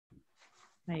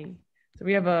Hi. So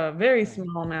we have a very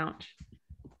small amount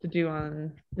to do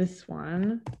on this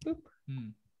one. Boop.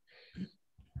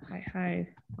 Hi, hi.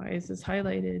 Why is this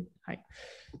highlighted? Hi.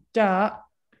 Duh.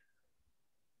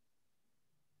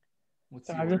 What's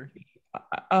the order?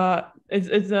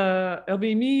 It'll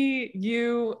be me,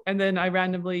 you, and then I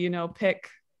randomly, pick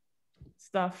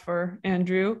stuff for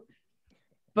Andrew.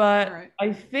 But right.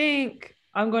 I think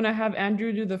I'm gonna have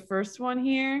Andrew do the first one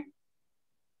here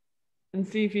and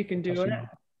see if you can do it.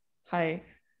 Hi.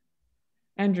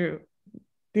 Andrew,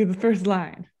 do the first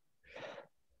line.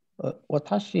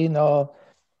 私の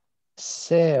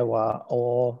世話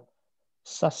を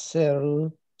させ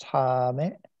るた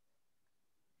め、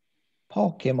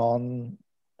ポケモン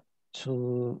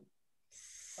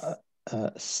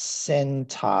セン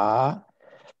タ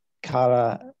ーか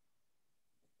ら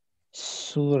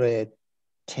連れ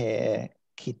て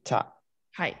きた。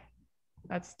はい。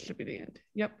That should be the end.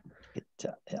 Yep.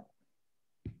 Yeah.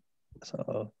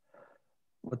 So,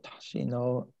 私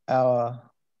の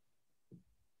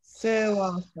世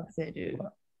話させる.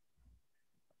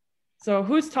 So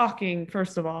who's talking,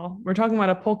 first of all? We're talking about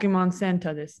a Pokemon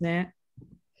Center ですね.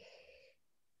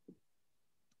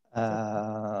 It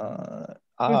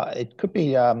could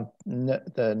be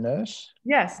the nurse.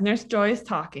 Yes, Nurse Joy is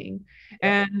talking. Yeah.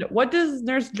 And what does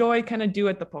Nurse Joy kind of do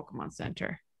at the Pokemon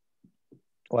Center?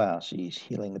 Well, she's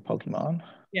healing the Pokemon.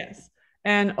 Yes.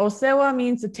 And osewa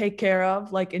means to take care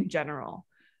of, like in general.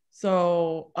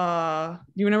 So do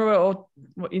you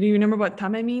remember what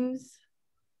tame means?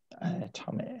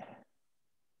 Tame.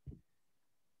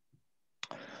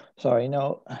 Sorry,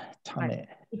 no. Tame.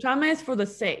 Tame is for the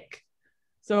sake.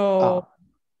 So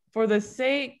for the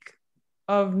sake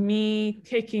of me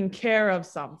taking care of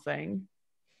something,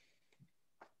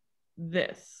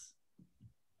 this.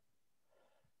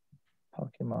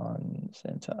 Pokemon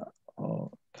Center.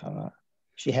 Oh, Kara.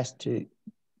 She has to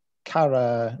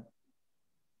Kara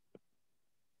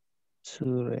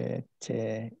Turete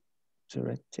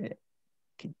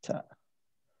Kita.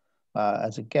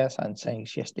 As a guess, I'm saying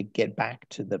she has to get back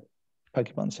to the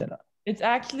Pokemon Center. It's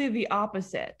actually the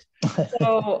opposite.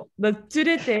 So the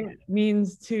turete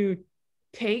means to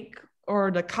take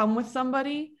or to come with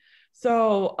somebody.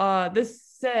 So this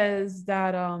says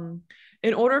that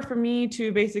in order for me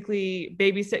to basically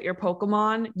babysit your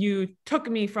Pokemon, you took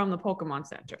me from the Pokemon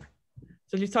Center.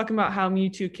 So she's talking about how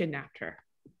Mewtwo kidnapped her.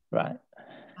 Right.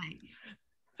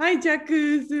 Hi,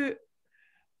 Jakus.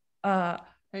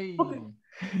 Hey.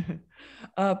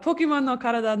 Pokemon の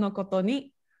体のこと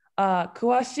に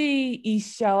詳しい医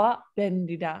者は便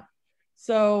利だ.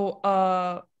 So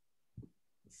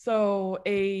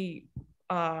a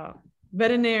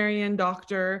veterinarian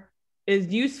doctor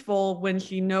is useful when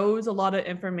she knows a lot of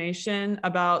information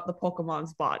about the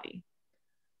Pokemon's body.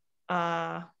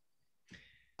 Hi,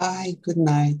 good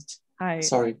night. Hi.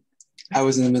 Sorry, I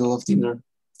was in the middle of dinner,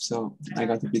 so I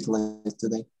got a bit late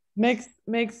today. Makes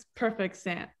perfect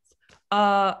sense.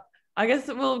 I guess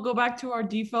we'll go back to our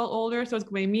default order. So it's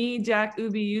going to be me, Jack,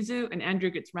 Ubi, Yuzu, and Andrew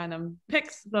gets random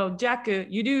picks. So Jack,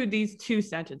 you do these two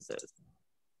sentences.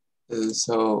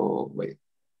 So wait,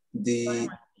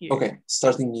 okay,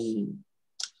 starting in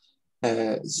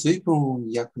随分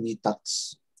役に立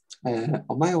つ。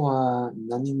お前は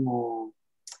何も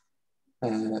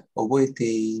覚えて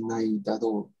いないだ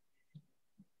ろ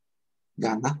う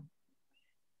がな。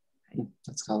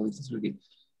That's how it is really.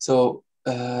 So,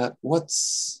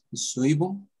 what's 随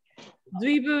分?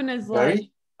 随分 is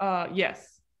like,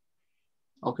 yes.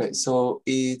 Okay, so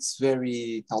it's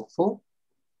very helpful.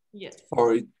 Yes.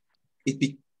 Or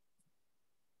it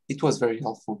was very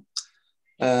helpful.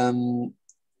 And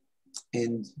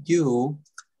you,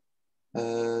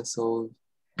 so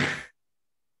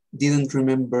didn't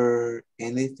remember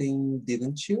anything,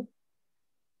 didn't you?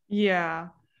 Yeah.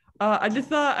 I just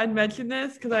thought I'd mention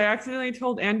this because I accidentally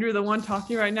told Andrew the one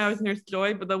talking right now is Nurse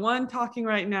Joy, but the one talking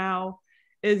right now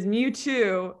is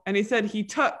Mewtwo, and he said he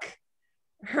took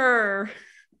her,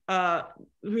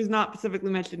 who's not specifically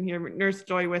mentioned here, Nurse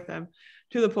Joy with him,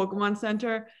 to the Pokemon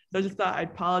Center. So I just thought I'd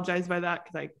apologize by that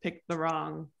because I picked the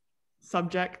wrong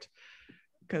subject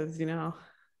because,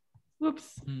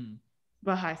 whoops.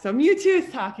 But hi, so Mewtwo is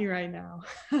talking right now.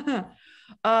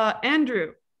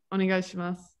 Andrew,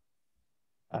 onegaishimasu.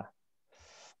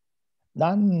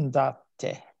 なんだっ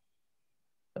て。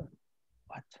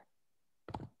What?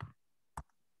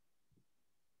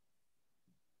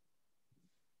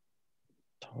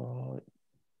 と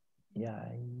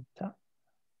焼いた。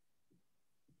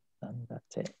なんだっ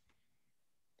て。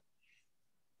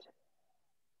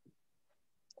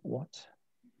What?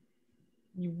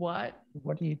 You what?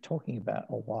 What are you talking about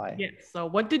or why? Yes, so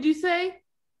what did you say?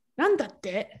 なんだっ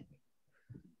て?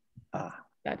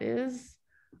 That is,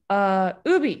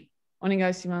 Ubi, お願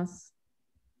いします。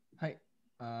はい。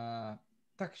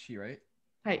タクシー、right?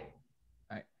 はい。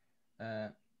はい。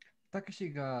タクシ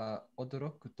ーが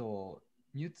驚くと、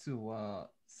ミュウツーは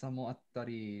さもあった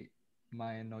り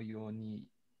前のように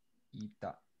言っ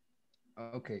た。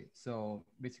Okay, so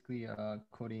basically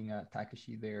quoting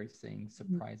Takashi there saying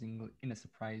surprising in a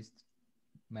surprised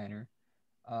manner.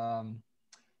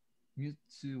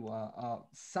 Mewtwo,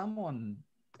 someone,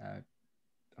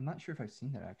 I'm not sure if I've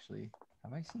seen that actually.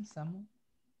 Have I seen someone?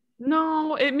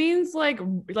 No, it means like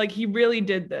he really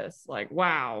did this. Like,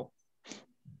 wow.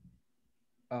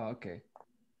 Oh, okay.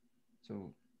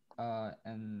 So,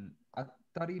 and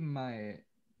atarimae,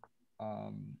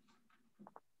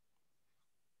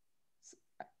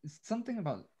 something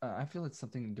about, I feel it's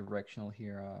something directional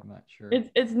here. I'm not sure.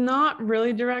 It's not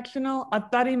really directional.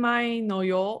 Atarimae no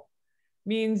yo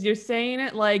means you're saying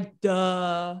it like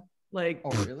duh. Like,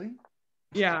 oh, really?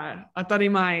 Yeah,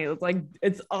 atarimae. It's like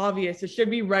it's obvious. It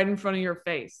should be right in front of your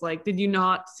face. Like, did you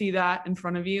not see that in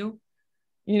front of you?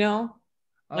 You know,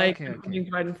 like okay.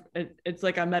 right it's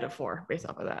like a metaphor based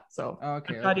off of that. So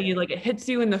okay. Like it hits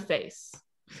you in the face.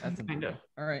 That's kind of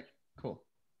all right. Cool.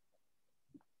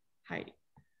 Hi.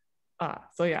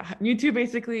 So yeah, Mewtwo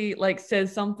basically like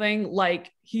says something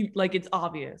like it's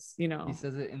obvious, you know. He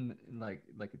says it in like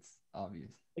it's obvious.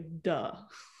 Like duh.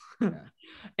 Yeah.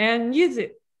 And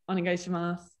yuzu, お願いし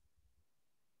ます。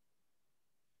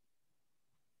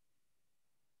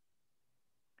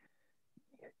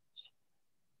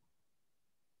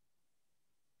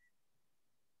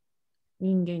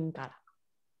人間から。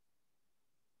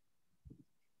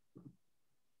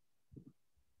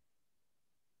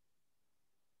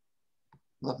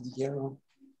Love the arrow.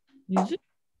 Yuzu?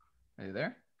 Are you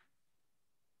there?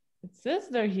 It says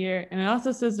they're here, and it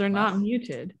also says they're not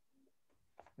muted.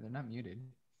 They're not muted.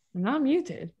 They're not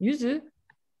muted. Yuzu?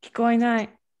 聞こえない。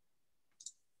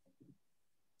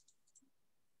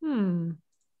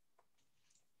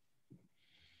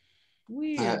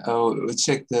Weird.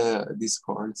 Check the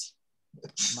Discord.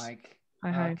 Mike.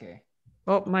 Okay.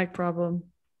 Oh, mic problem.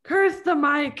 Curse the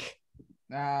mic.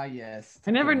 Yes.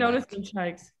 I never noticed the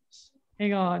mics.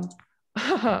 Hang on.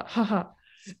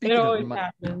 It always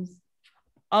happens.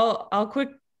 I'll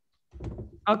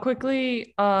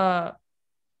quickly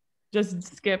just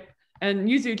skip and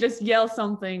Yuzu just yell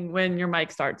something when your mic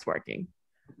starts working.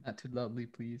 Not too loudly,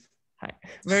 please. Hi.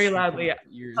 Very loudly.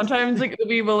 Sometimes like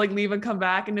Ubi will like leave and come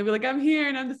back and they'll be like, I'm here,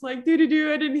 and I'm just like do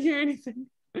I didn't hear anything.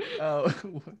 Oh.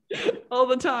 All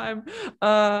the time.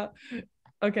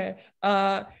 Okay.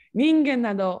 人間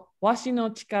などわし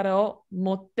の力を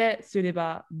もってすれ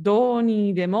ばどう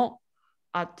にでも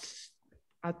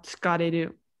扱れ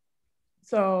る.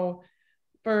 So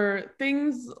for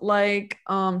things like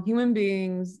human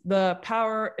beings, the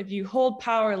power, if you hold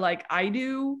power like I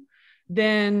do,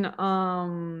 then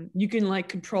you can like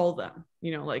control them,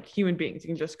 you know, like human beings, you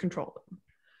can just control them.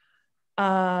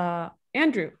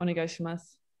 Andrew, お願いしま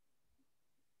す。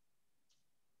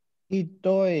ひ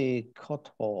どいこ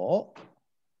とを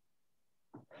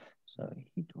So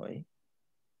ひどい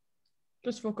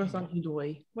Just focus on ひど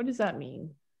い. What does that mean?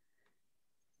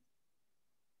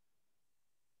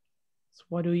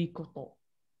 悪いこと。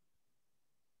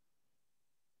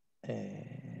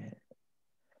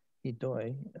ひど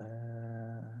い。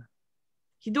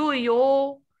ひどい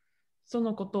よ。そ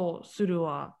のことをする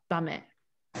はダメ。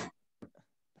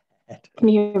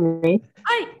Can you hear me?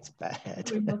 はい。It's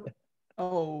bad.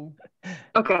 Oh.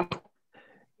 Okay.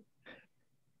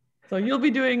 So you'll be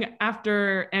doing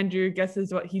after Andrew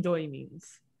guesses what ひどい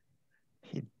means.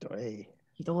 ひどい。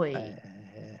ひどい。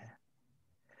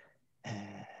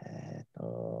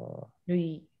悪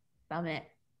い。ダ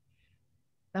メ。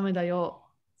ダメだよ。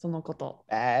そのこと。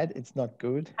Bad, it's not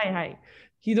good. はいはい。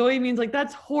ひどい means like,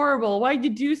 that's horrible. Why'd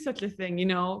you do such a thing, you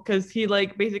know? Because he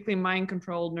like basically mind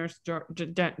controlled Nurse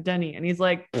Denny. And he's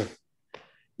like,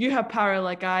 you have power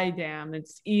like I damn.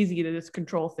 It's easy to just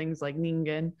control things like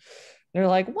Ningen. They're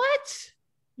like, what?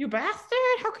 You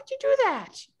bastard? How could you do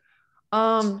that?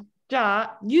 じゃ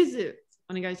あ、ゆず、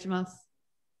お願いします。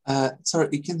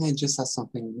Sorry, can I just ask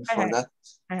something before that?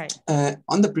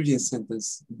 On the previous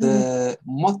sentence, the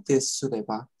mote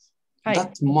sureba,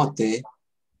 that mote,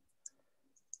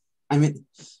 I mean,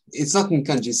 it's not in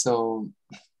kanji, so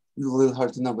it's a little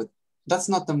hard to know, but that's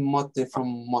not the mote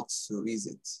from motsu, is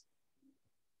it?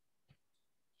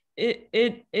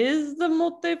 It is the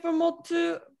mote from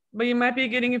motsu, but you might be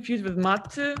getting confused with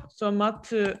matsu. So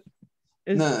matsu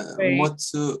is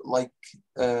motsu like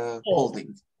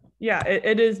holding. Yeah,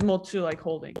 it is motsu like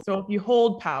holding. So if you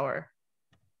hold power,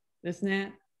 isn't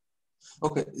it?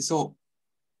 Okay, so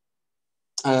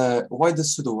Why the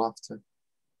pseudo after?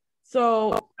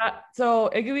 So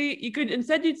it could be,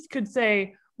 instead you could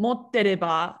say 持ってれ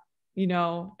ば,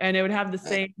 and it would have the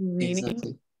same meaning.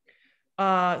 Exactly.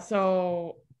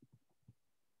 So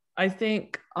I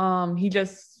think he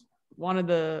just wanted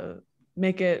to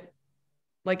make it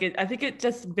like it. I think it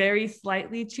just very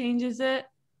slightly changes it.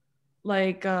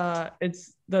 Like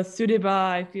it's the sureba,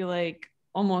 I feel like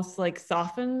almost like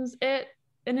softens it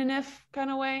in an if kind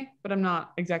of way, but I'm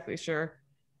not exactly sure.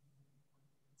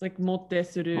 It's like motte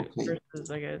suru versus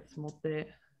I guess motte.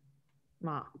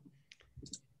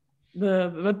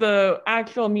 But the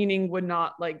actual meaning would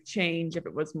not like change if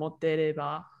it was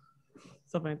mottereba,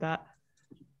 something like that.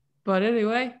 But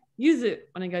anyway, yuzu,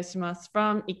 onegaishimasu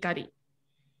from Ikari.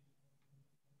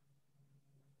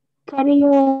 怒り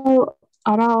を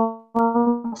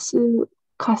表す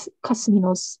霞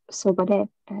のそばで、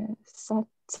サ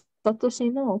トシ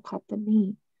の肩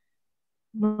に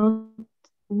乗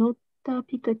った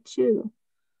ピカチュウ、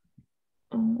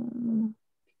ピ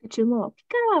カチュウもピ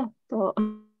カーと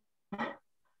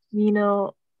身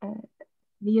を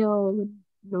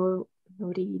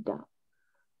乗り出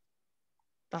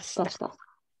した。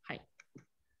はい。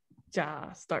じゃ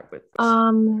あ、start with.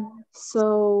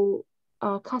 So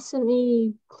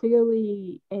Kasumi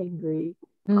clearly angry.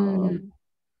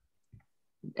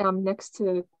 Next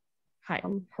to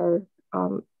her,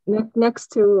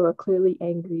 next to a clearly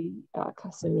angry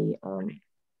Kasumi,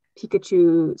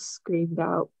 Pikachu screamed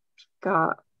out,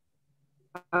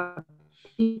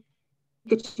 Pikachu,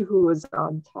 who was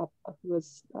on top, who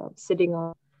was sitting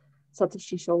on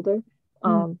Satoshi's shoulder,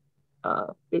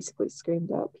 basically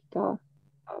screamed out, Pika,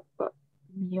 but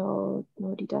Mio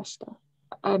Noridashita.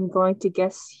 I'm going to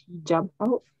guess he jumped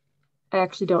out. I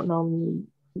actually don't know.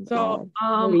 So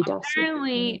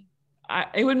apparently,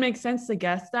 it would make sense to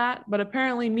guess that, but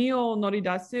apparently Mio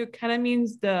Noridasu kind of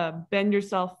means to bend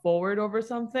yourself forward over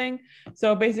something.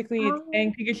 So basically it's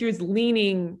saying Pikachu is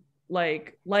leaning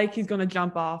like he's going to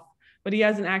jump off, but he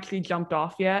hasn't actually jumped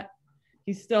off yet.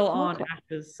 He's still on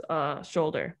Ash's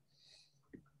shoulder.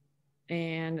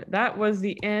 And that was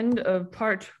the end of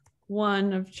part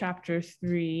 1 of chapter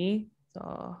 3.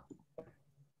 So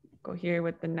go here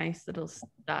with the nice little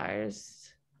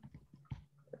stars.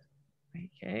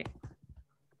 Okay.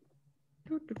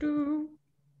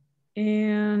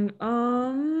 And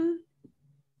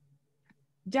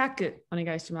Jack, お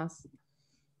願いします。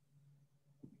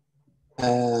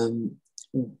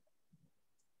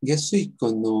下水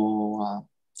湖のは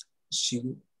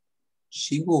四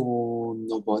号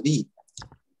登り、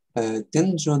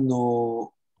天井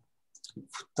の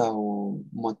蓋を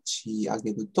持ち上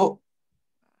げると、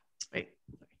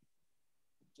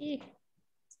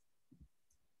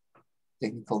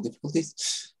technical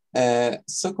difficulties、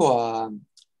そこは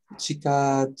地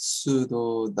下通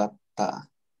路だった。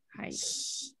はい。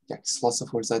Yes, lots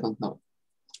of words I don't know.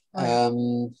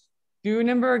 Do you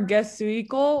remember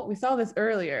Gesuiko? We saw this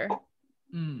earlier.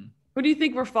 Who do you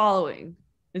think we're following?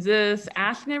 Is this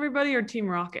Ash and everybody or Team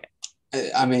Rocket?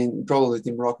 I mean, probably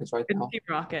Team Rocket right now. Team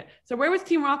Rocket. So where was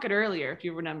Team Rocket earlier, if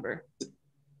you remember?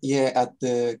 Yeah, at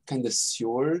the kind of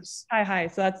sewers. Hi.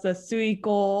 So that's the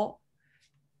Suiko.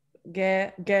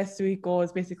 Suiko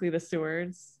is basically the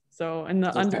sewers. So in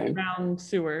the underground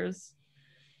sewers,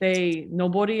 they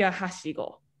nobori ya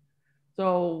hashigo.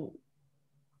 So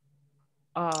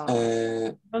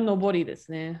nobori desu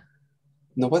ne.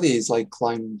 Nobody is like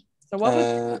climb. So what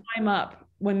would climb up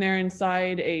when they're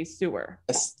inside a sewer?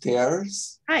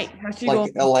 Stairs? Hi.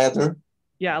 Like a ladder?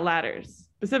 Yeah, ladders.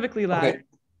 Specifically ladders. Okay.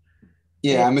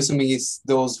 Yeah, I'm assuming it's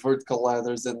those vertical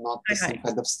ladders and not the same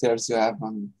kind of stairs you have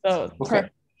on. So,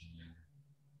 okay.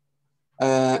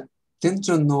 天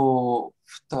井の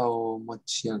蓋を持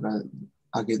ち上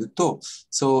げると、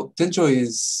so 天井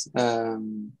is I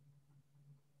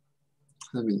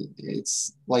mean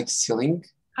it's like ceiling.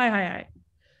 Hi.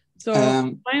 So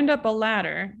climbed up a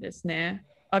ladder, ですね,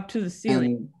 up to the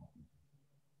ceiling.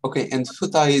 And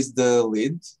futa is the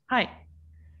lid. Hi.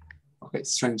 Okay,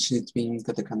 strange it being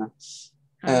katakana.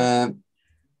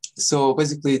 So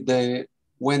basically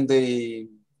when they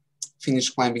finish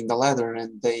climbing the ladder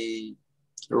and they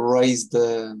raise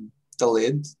the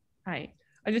lid. Hi.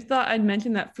 I just thought I'd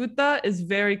mention that futa is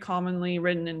very commonly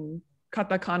written in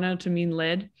katakana to mean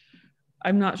lid.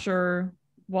 I'm not sure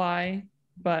why,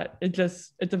 but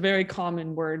it's a very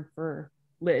common word for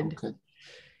lid. Okay.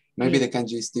 Maybe the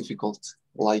kanji is difficult,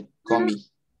 like gomi.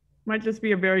 Might just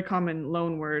be a very common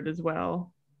loan word as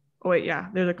well. Oh wait, yeah,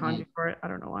 there's a kanji for it. I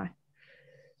don't know why.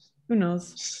 Who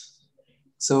knows?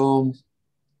 So,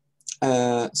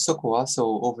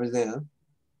 so over there,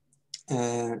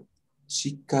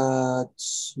 地下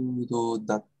通路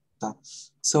だっった.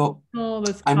 So Oh,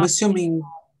 this I'm con- assuming.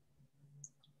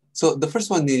 So the first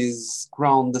one is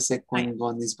ground. The second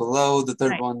one is below. The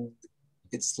third one,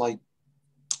 it's like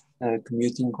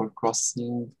commuting or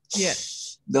crossing.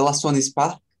 Yes. The last one is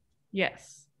path.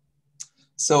 Yes.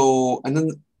 So and then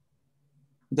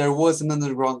there was an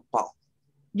underground path.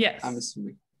 Yes. I'm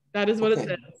assuming. That is what Okay. it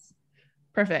says.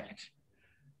 Perfect.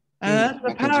 Okay, That's the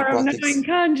my kanji power of practice. knowing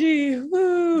kanji.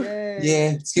 Woo!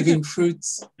 Yeah, it's giving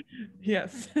fruits.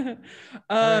 Yes.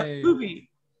 Hooray. Movie.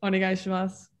 お願いしま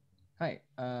す。はい。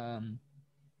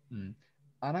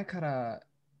穴から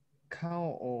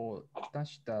顔を出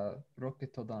したロケ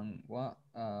ット弾は、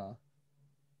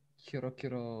キョロキョ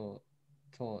ロ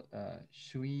と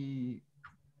周囲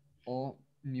を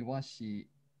見回し、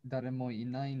誰もい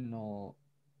ないの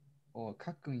を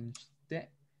確認し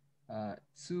て、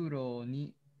通路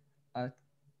に上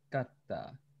がっ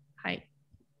た。はい。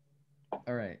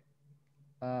All right.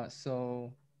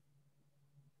 So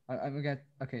I'm gonna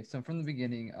okay. So from the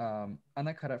beginning,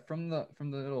 Anakara from the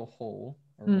little hole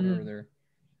or whatever they're,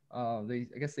 I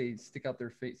guess they stick out their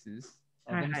faces.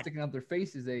 Them sticking out their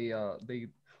faces, they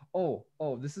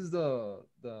this is the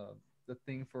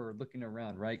thing for looking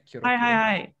around, right? Kiro, はいはい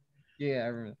はい。 Yeah, I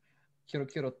remember. Kiro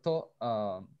kiro to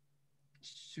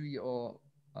shui o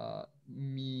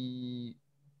mi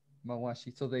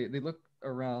mawashi. So they look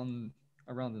around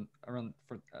the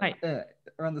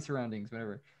surroundings,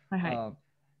 whatever. はいはい。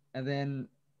 And then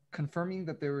confirming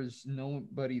that there was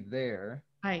nobody there,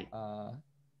 はい。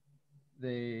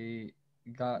 they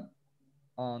got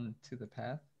onto the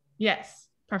path. Yes.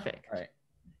 Perfect. All right.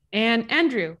 And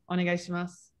Andrew, お願いしま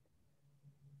す。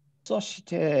そし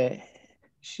て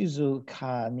静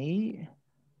かに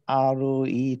歩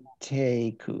いて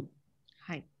いく。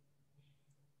はい。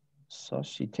そ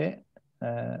して、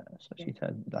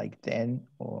like then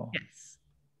or Yes.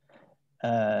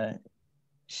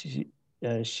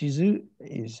 Shizu,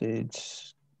 is it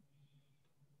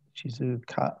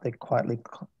Shizuka? They quietly,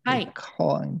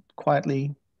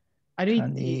 quietly 歩い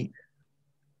て。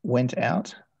 went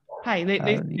out. はい。They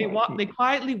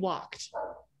quietly walked.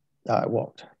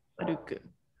 Walked. 歩く。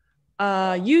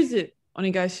yuzu、お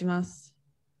願いします。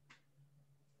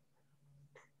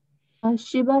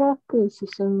しばらく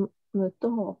進む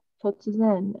と、突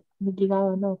然、右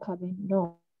側の壁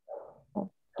の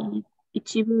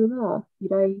一部が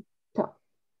開いた。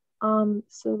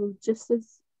So just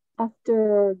as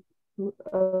after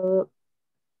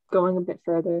going a bit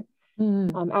further,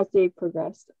 as they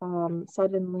progressed,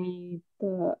 suddenly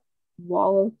the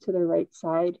wall to the right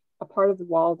side, a part of the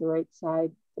wall of the right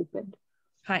side opened.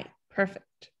 はい。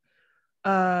Perfect.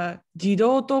 自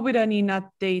動扉にな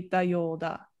っていたよう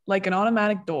だ。Like an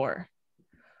automatic door.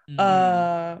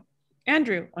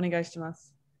 Andrew, お願いしま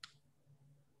す。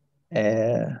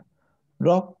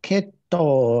ロケッ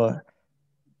ト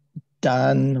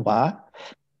弾は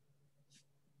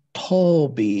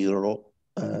扉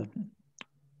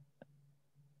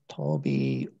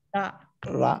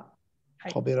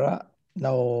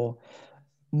の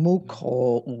向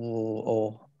こう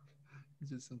を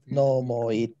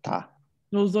覗いた。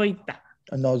覗いた。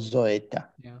覗い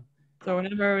た。Yeah. So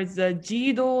whenever it's a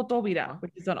自動扉,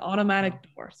 which is an automatic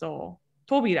door. So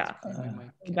扉.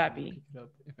 Would that be?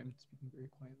 If I'm speaking very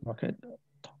quietly. Rocket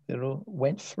扉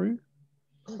went through.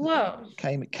 Close.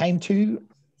 Came to.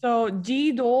 So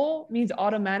自動 means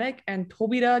automatic and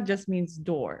扉 just means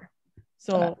door.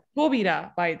 So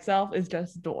扉 by itself is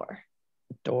just door.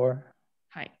 Door.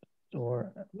 はい。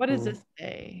 Door. What does this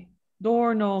say?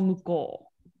 Door の向こ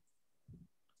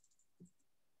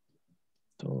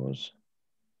う。 Doors.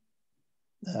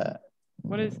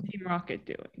 What is Team Rocket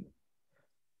doing?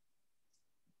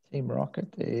 Team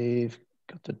Rocket, they've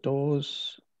got the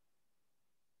doors.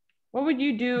 What would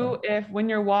you do if when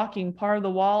you're walking, part of the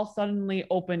wall suddenly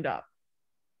opened up?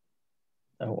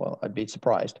 Oh, well, I'd be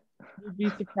surprised. You'd be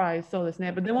surprised. So this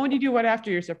but then what would you do right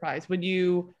after you're surprised? Would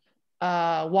you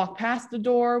walk past the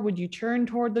door? Would you turn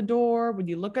toward the door? Would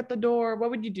you look at the door?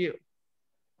 What would you do?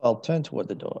 I'll turn toward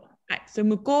the door. Right. So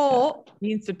向こう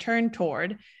means to turn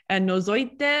toward, and 覗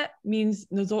いて means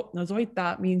覗い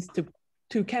た means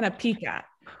to kind of peek at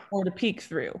or to peek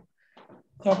through.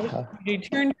 So they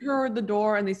turn toward the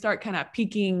door and they start kind of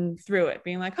peeking through it,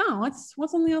 being like, "Huh,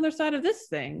 what's on the other side of this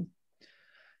thing?"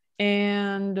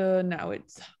 And now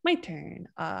it's my turn.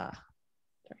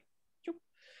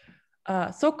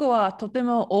 そこはとて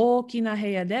も大きな部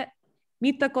屋で、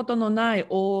見たことのない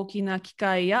大きな機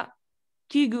械や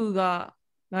器具が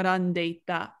並んでい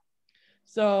た。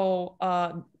So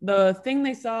the thing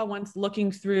they saw once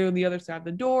looking through the other side of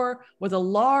the door was a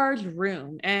large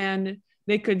room, and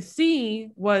they could see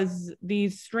was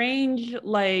these strange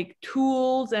like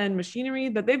tools and machinery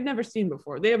that they've never seen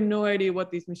before. They have no idea what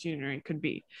these machinery could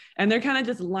be. And they're kind of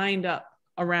just lined up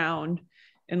around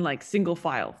in like single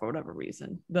file for whatever reason,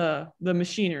 the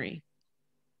machinery.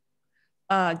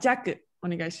 Jack, お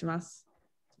願いします。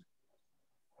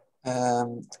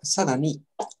さらに、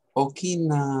大き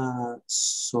な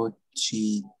装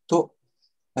置と、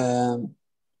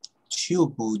チュー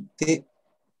ブで、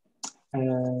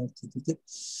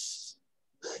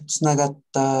つながっ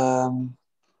た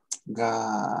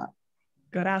ガ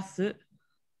ラス。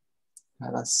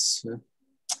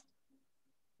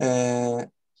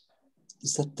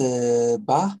Is that the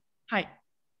bar? はい。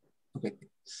Okay.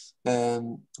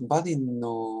 バディ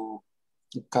の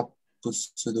カプ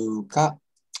セルが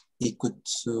いく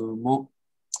つも、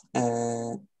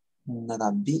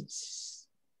並び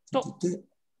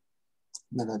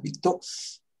と、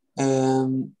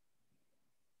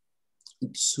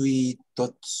追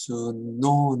突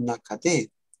の中で、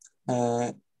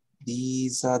リ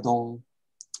ザドン、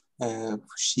不思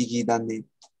議だね、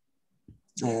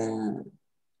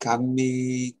カ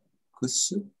メク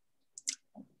ス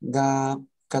が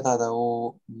体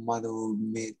を丸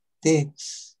めて、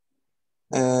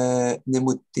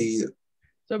眠っている。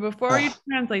So before you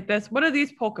translate this, what are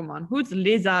these Pokemon? Who's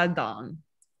Lizardon?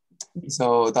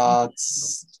 So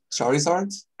that's Charizard?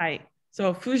 はい。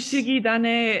So 不思議だ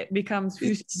ね becomes 不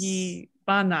思議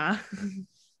花.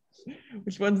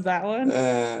 Which one's that one?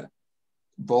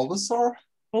 Bulbasaur?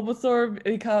 Bulbasaur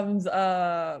becomes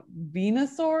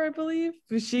Venusaur, I believe.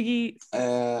 不思議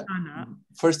花.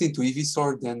 First into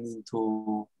Ivysaur, then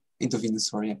into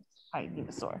Venusaur, yeah. はい、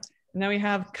Venusaur. Now we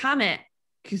have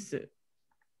Kamekusu.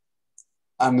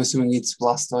 I'm assuming it's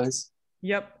Blastoise.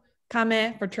 Yep.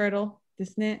 Kame for turtle で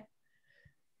すね。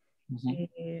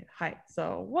Mm-hmm. はい。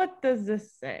So what does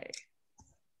this say?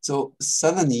 So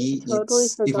suddenly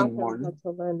it's even more.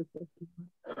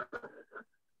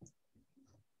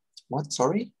 What?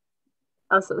 Sorry?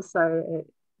 I'm so sorry.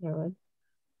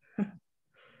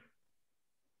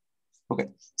 Okay.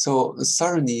 So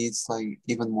suddenly it's like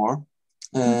even more.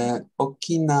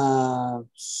 Okina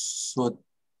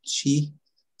Sochi.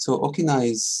 So Okina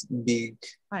is big.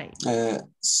 Hi.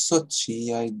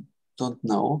 Sochi, I don't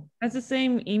know. That's the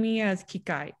same imi as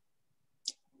Kikai.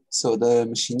 So the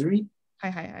machinery.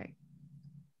 Hi.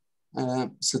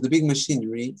 So the big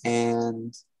machinery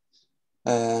and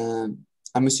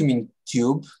I'm assuming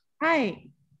tube. Hi.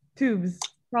 Tubes.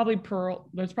 Probably pearl.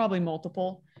 There's probably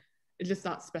multiple. It's just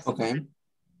not specified.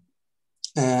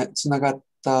 Okay. つながっ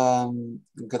た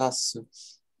グラス.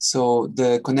 So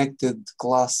the connected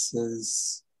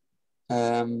glasses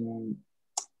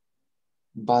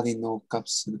body no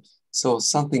capsule. So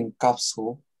something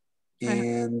capsule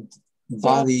and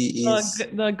body is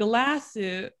the glass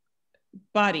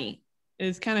body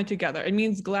is kind of together. It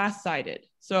means glass sided.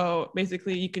 So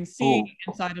basically you can see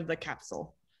inside of the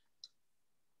capsule.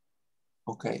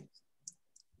 Okay.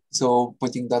 So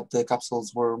pointing that the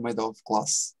capsules were made of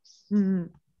glass. Mm-hmm.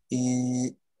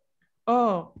 It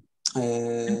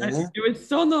was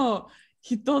sono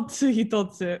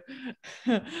hitotsu.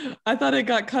 I thought it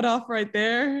got cut off right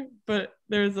there, but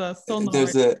there's a sono.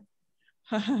 There's a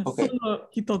okay. Sono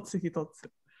hitotsu.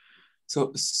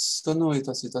 So sono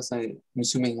hitotsu, I'm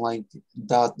assuming like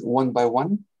that one by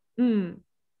one.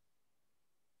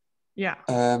 Yeah.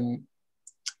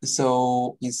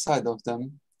 So inside of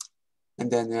them,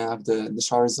 and then you have the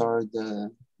Charizard,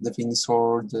 the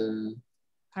Venusaur, the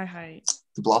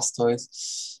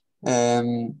Blastoise.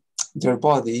 Their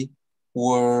body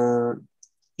were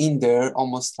in there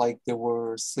almost like they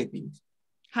were sleeping.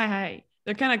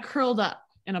 They're kind of curled up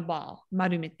in a ball.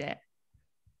 Marumete.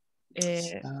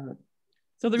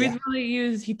 So the reason why they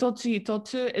use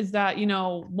hitotsu is that,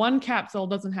 one capsule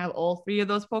doesn't have all three of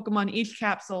those Pokemon. Each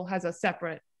capsule has a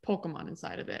separate Pokemon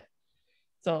inside of it.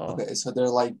 So they're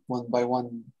like one by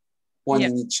one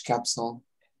in each capsule.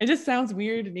 It just sounds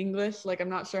weird in English. Like, I'm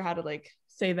not sure how to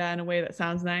say that in a way that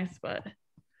sounds nice, but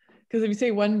because if you say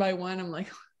one by one, I'm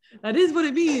like, that is what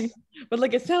it means.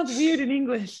 But it sounds weird in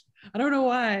English. I don't know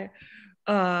why.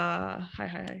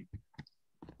 Hi.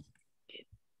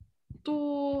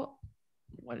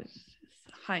 What is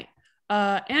this? Hi.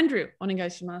 Andrew, お願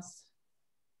いします。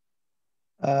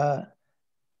な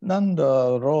んだ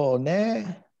ろう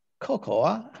ね、ここ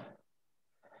は。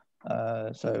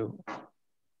So,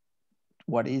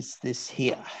 what is this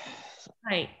here?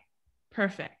 はい。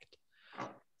Perfect.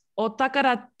 お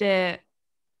宝って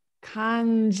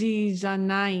感じじゃ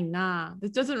ないな。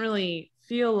This doesn't really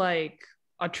feel like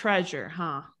a treasure,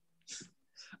 huh?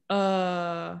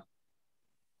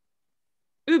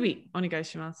 ウビ、お願い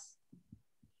します。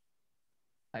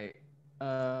はい。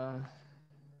は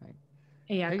い。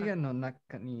部屋の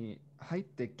中に入っ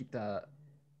てきた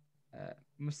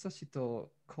武蔵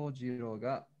と小次郎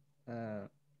が通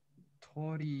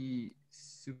り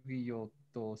過ぎよう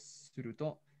とする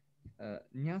と、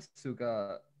ニャス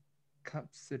がカプ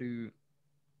セル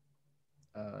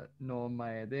の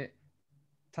前で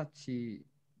立ち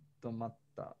止まっ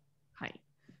た。はい。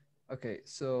Okay,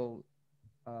 so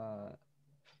部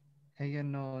屋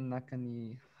の中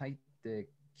に入って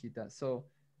きた。So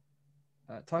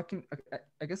talking,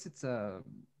 I guess it's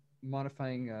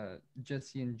modifying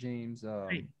Jesse and James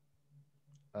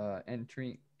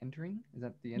entering. Is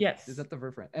that the Yes. Is that the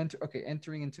verb for enter? Okay,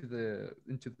 entering into the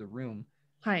room.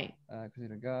 はい。こち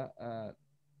らが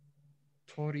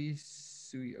通り過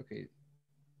ぎ Okay.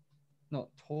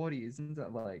 No, tori, isn't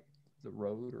that like the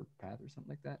road or path or something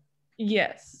like that?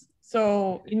 Yes.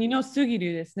 So, and you know,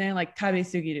 sugiru ですね, like 食べ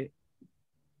すぎる.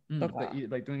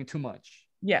 Like doing it too much.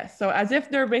 Yes. So as if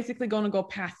they're basically going to go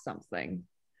past something.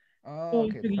 Oh,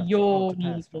 okay. To pass.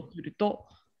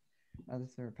 As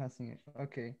if they're passing it.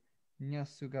 Okay. ニャ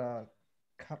スが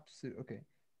カプセル Okay.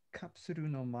 カプセル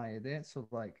の前で So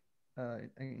like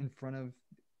in front of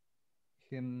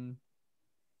him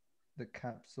the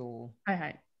capsule. はいは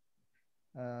い。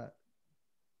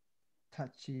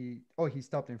Oh, he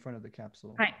stopped in front of the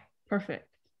capsule. はい。Perfect.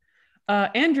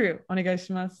 Andrew, お願い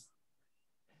します。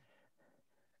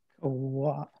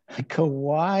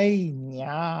Kawaii,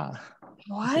 yeah.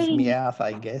 This is Meowth,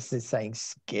 I guess. It's saying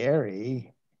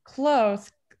scary.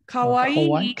 Close.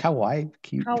 Kawaii. Kawaii,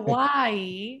 cute.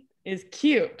 Kawaii is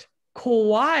cute.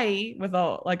 Kawaii with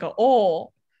like a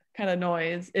O kind of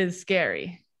noise is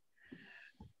scary.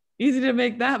 Easy to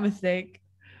make that mistake.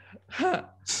 I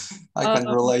can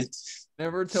relate.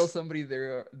 Never tell somebody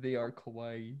they are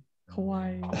kawaii.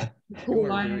 Kawaii. You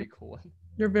are very kawaii.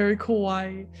 You're very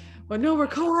kawaii. But no, we're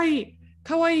kawaii.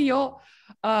 Kawaii yo.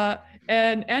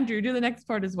 And Andrew, do the next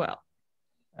part as well.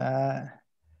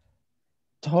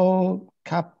 Capsule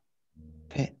カ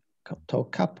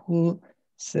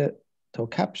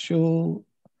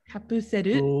プセ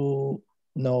ル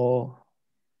の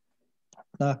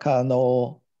中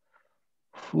の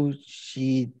不思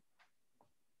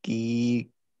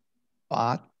議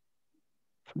場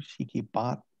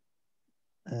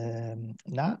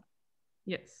な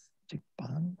Yes.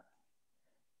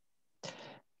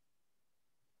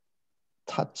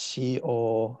 立ち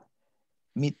を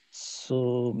見つ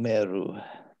める.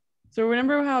 So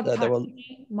remember how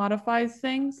tachi modifies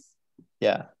things?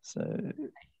 Yeah, so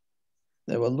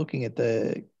they were looking at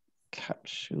the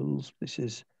capsules. This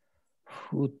is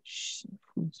Fushi.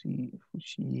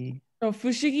 So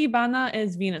Fushigi Bana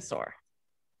is Venusaur.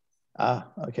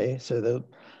 Okay. So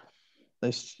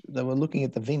they were looking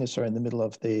at the Venusaur in the middle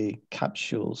of the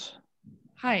capsules.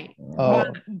 Hi. Oh,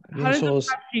 how does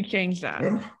the tachi change that?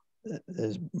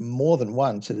 There's more than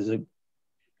one, so there's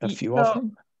a few of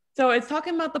them. So it's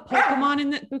talking about the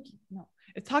Pokemon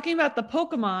it's talking about the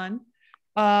Pokemon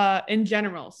in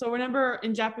general. So remember,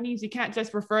 in Japanese, you can't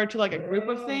just refer to like a group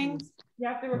of things. You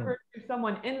have to refer to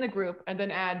someone in the group and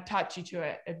then add tachi to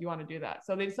it if you want to do that.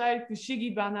 So they decided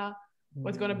Fushigi Bana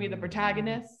was going to be the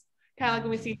protagonist, kind of like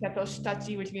when we see Satoshi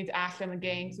Tachi, which means Ash and the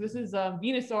gang. So this is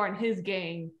Venusaur and his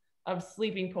gang of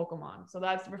sleeping Pokemon. So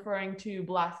that's referring to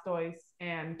Blastoise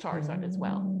and Charizard as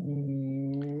well.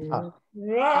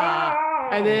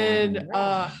 And then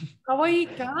Kawaii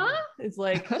ka is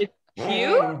like it's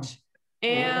cute.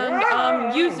 And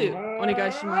yuzu,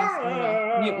 onegaishimasu. I'm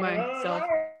gonna mute myself.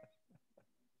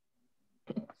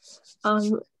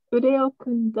 腕を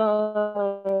組んだ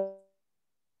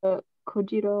小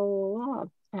次郎は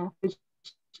不思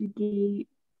議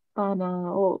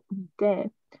花を見て、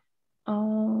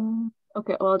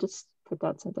okay, well, I'll just put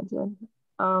that sentence in.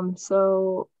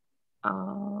 So,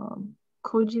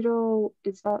 Kojiro,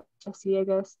 is that Jesse, I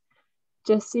guess?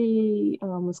 Jesse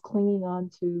was clinging on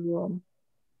to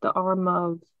the arm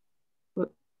of,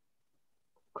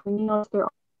 clinging onto their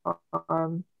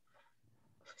arm,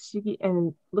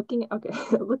 and looking at,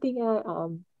 what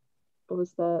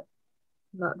was that?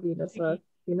 Not Venusaur.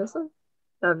 Venusaur?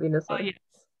 Not Venusaur. Yes.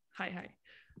 Hi.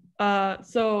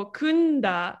 So,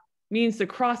 kunda means to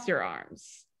cross your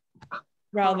arms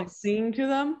rather than clinging to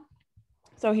them.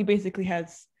 So he basically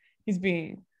he's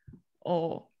being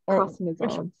crossing his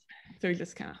arms. So he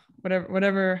just kind of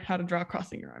whatever how to draw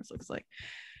crossing your arms looks like.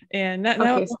 And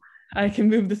now I can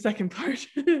move the second part.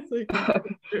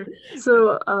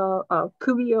 So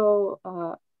kubi o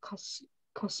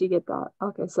kashigeta.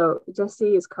 Okay, so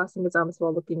Jesse is crossing his arms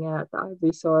while looking at the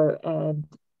Ivysaur and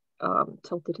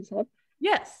tilted his head.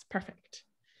 Yes, perfect.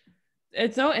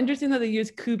 It's so interesting that they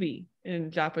use kubi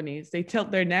in Japanese. They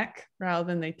tilt their neck rather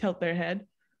than they tilt their head.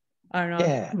 I don't know.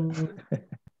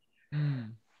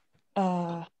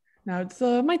 Yeah. Now it's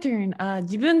my turn.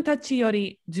 自分たちよ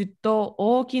りずっと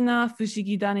大きな不思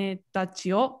議種た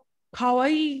ちを可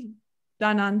愛い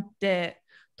だなんて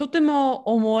とても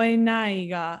思えない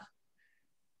が、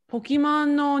ポケモ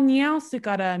ンのニュアンス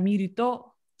から見る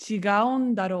と違う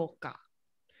んだろうか。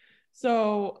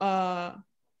So,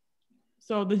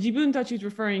 so the jibun tachi is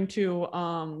referring to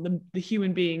the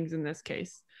human beings in this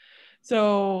case.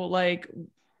 So like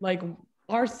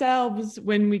ourselves,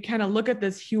 when we kind of look at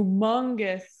this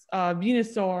humongous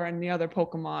Venusaur and the other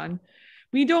Pokemon,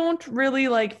 we don't really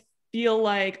like feel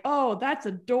like, oh, that's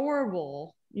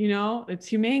adorable, you know, it's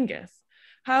humongous.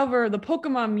 However, the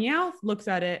Pokemon Meowth looks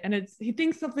at it and he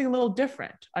thinks something a little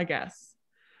different, I guess,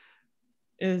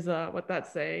 is what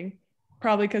that's saying.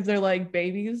 Probably because they're like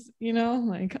babies, you know,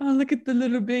 like, oh, look at the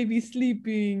little baby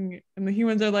sleeping. And the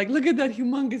humans are like, look at that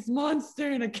humongous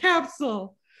monster in a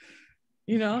capsule,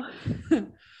 you know?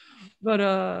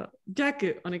 But,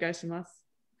 Jack, お願いします。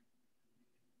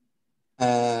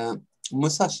武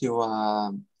蔵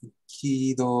は、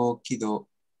キド。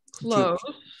Close.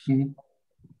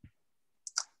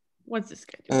 What's this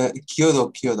guy doing? キ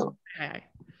ヨド。はい。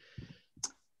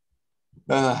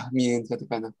見えんかった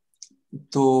かな。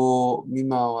見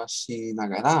回しな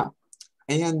がら、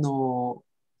部屋の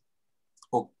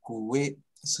奥へ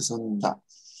進んだ。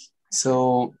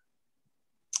So,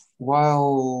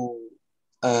 while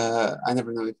I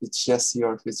never know if it's Jesse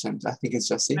or if it's James. I think it's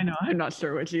Jesse. I know, I'm not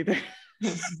sure which either.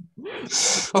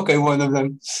 Okay, one of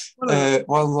them.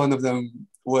 While one of them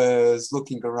was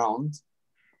looking around.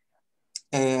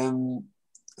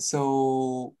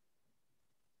 So,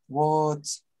 what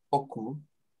Oku?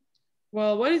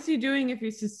 Well, what is he doing if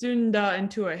he's Sasunda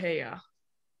into a Heya?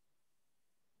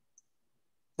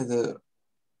 I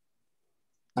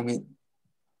mean,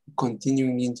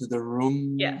 continuing into the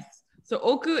room. Yes. So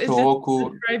Oku is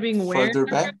describing where, further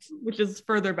back, which is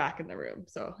further back in the room.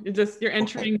 So you're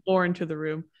entering more into the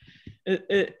room.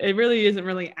 It really isn't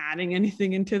really adding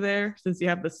anything into there since you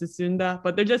have the Sasunda,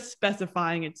 but they're just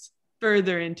specifying it's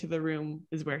further into the room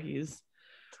is where he's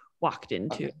walked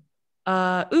into.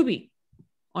 Ubi.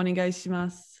 お願いし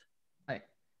ます。はい。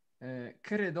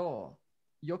けれど、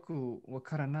よくわ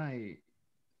からない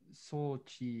装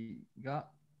置が、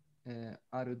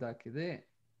あるだけで、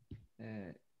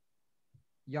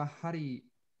やはり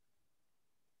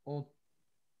お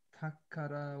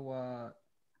宝は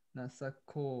なさ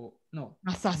そう。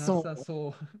なさそう。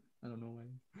I don't know why.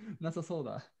 なさそう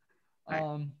だ。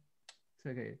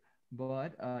Okay.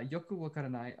 But よくわから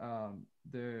ない。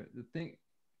The thing,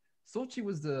 装置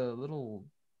was the little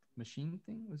machine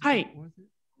thing?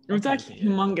 It was actually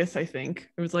humongous, I think.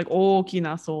 It was like 大き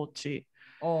な装置.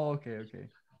 Oh, okay.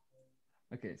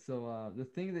 Okay, so the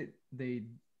thing that the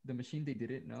machine they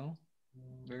didn't know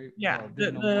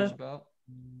didn't know much about.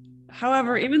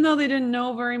 However, even though they didn't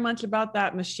know very much about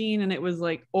that machine and it was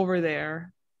like over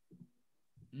there.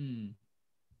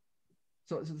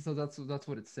 So that's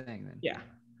what it's saying then. Yeah.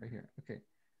 Right here. Okay.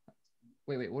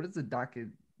 Wait. What does the dake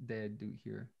do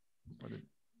here?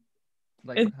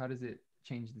 How does it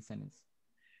change the sentence?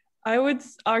 I would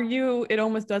argue it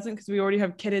almost doesn't because we already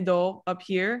have keredo up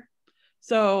here.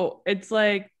 So it's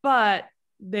like, but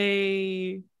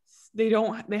there's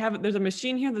a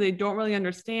machine here that they don't really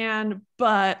understand,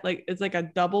 but like it's like a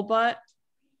double but.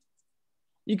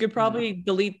 You could probably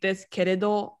delete this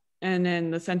keredo and then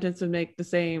the sentence would make the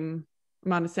same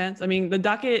amount of sense. I mean, the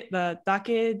dake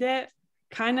de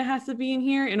kind of has to be in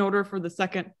here in order for the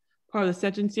second part of the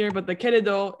sentence here, but the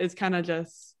keredo is kind of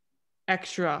just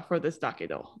extra for this dake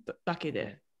de.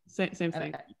 Same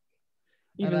thing.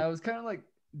 And I was kind of like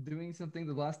doing something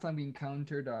the last time we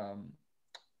encountered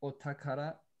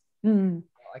otakara.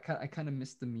 I kind of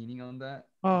missed the meaning on that.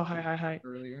 Oh, hi.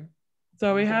 Earlier.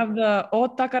 So we have the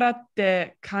otakara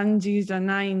tte kanji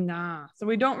janai na. So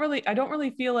I don't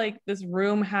really feel like this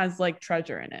room has like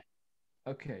treasure in it.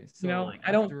 Okay, so like,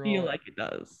 I don't feel like it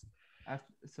does.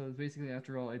 So basically,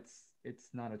 after all, it's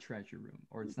not a treasure room,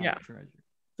 or it's not a treasure.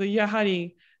 So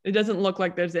yahari, it doesn't look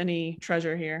like there's any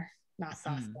treasure here.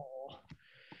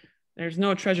 There's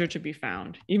no treasure to be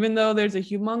found, even though there's a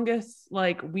humongous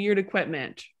like weird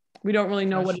equipment. We don't really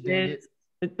know what it is.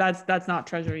 That's not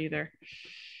treasure either.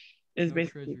 Is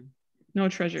basically no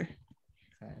treasure.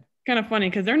 Sad. Kind of funny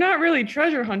because they're not really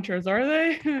treasure hunters, are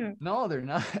they? No, they're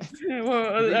not.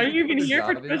 Well, are you even here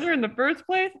for treasure in the first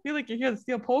place? I feel like you're here to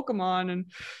steal Pokemon and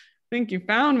think you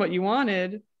found what you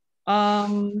wanted.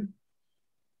 Sorry,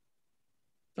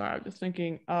 I'm just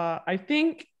thinking. I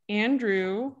think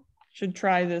Andrew should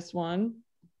try this one.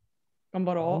 頑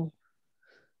張ろう。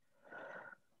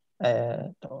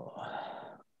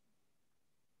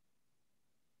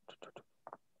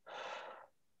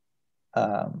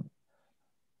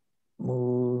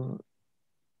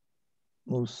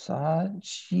むさ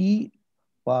し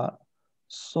は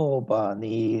そば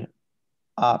に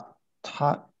あっ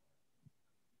た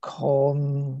コ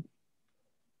ン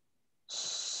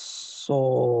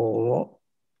ソ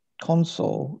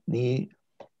ールに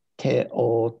手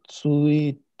をつ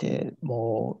いて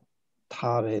も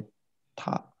食べ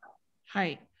た。は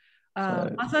い。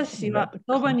So, まさしは about the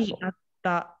そばに console. あっ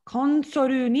たコンソー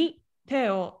ルに手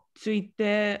をつい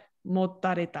て持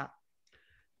たれた。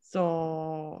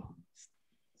So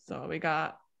we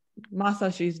got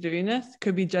Masashi's doing this.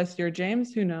 Could be just your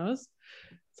James, who knows?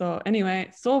 So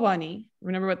anyway, sobani,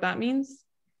 remember what that means?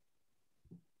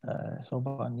 そ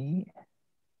ばに、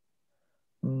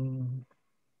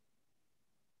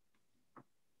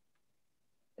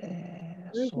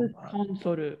Where's this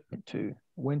console?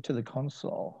 went to the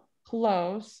console.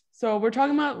 Close. So we're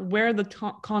talking about where the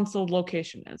console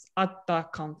location is. Atta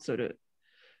console.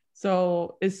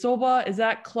 So is soba, is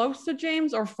that close to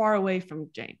James or far away from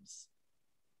James?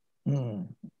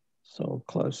 So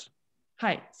close.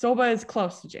 Hi, soba is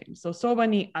close to James. So soba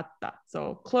ni atta.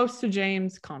 So close to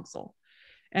James console.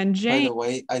 And James. By the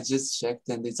way, I just checked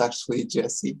and it's actually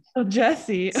Jesse. So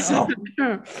Jesse. So,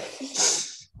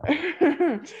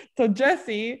 so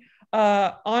Jessie,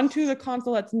 onto the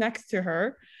console that's next to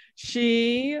her,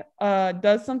 she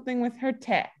does something with her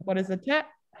te. What is a te?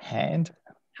 Hand.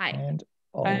 Hi. Hand.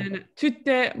 And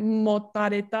tutte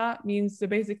motareta means to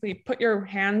basically put your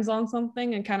hands on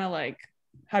something and kind of like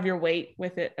have your weight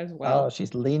with it as well. Oh,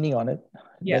 she's leaning on it.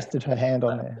 Yes. Rested her hand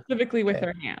on there. Specifically with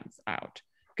her hands out.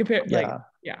 Compared, like,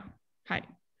 yeah. Hi.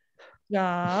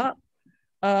 Yeah.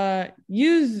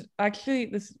 Use, actually,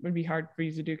 this would be hard for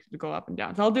you to do to go up and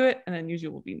down. So I'll do it, and then Yuzu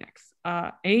will be next.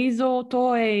 映像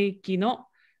投影の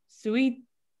スイッ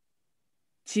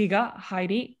チが入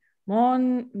り、モ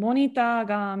ニター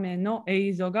画面の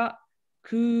映像が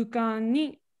空間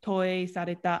に投影さ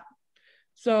れた。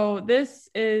So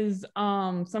this is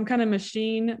some kind of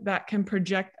machine that can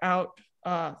project out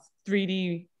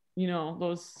 3D, you know,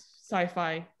 those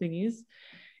sci-fi thingies.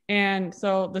 And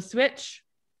so the switch,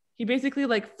 he basically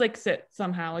like flicks it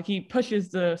somehow. Like he pushes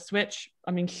the switch.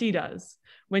 I mean, she does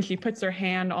when she puts her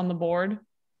hand on the board,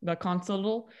 the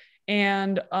console.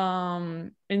 And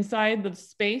inside the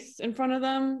space in front of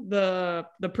them, the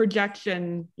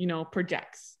projection, you know,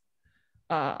 projects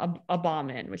a bomb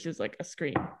in, which is like a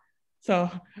screen.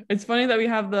 So it's funny that we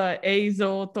have the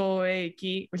eizo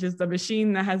toeiki, which is the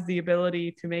machine that has the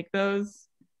ability to make those.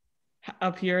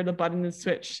 Up here, the button is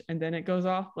switched and then it goes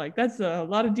off. Like that's a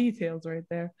lot of details right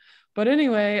there. But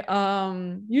anyway,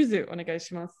 Yuzu, お願い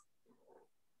します。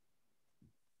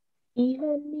異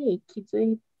変に気づ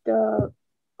いた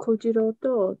小次郎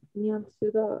とニャン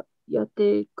スがやっ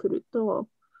てくると、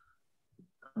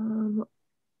異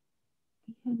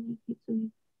変に気づ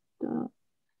いた。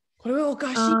これはおか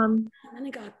しい。何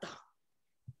があった？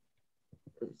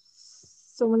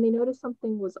 So when they noticed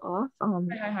something was off,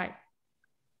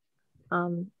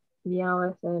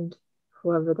 Meowth and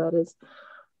whoever that is,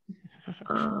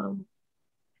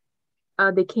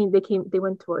 they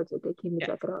went towards it. They came to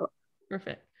check it out.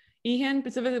 Perfect. Ihan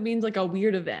specifically means like a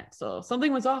weird event. So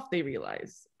something was off, they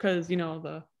realized, because, you know,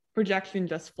 the projection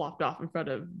just flopped off in front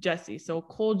of Jesse. So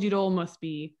Kojiro must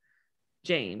be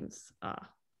James. So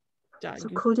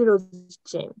Kojiro's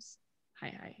James.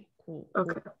 Hi. Cool.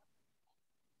 Okay.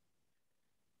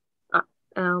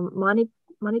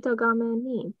 モニター画面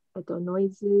に、ノイ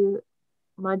ズ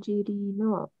混じり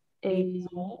の映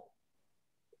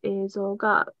像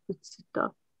が映っ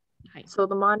た。So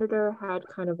the monitor had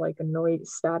kind of like a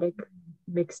noise static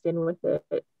mixed in with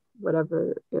it,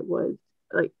 whatever it was,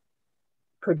 like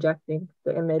projecting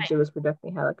the image it was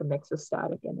projecting had like a mix of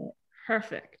static in it.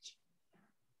 Perfect.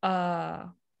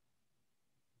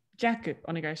 Jack,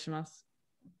 お願いします。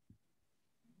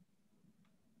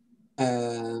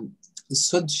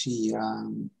数字や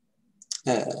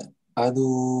アル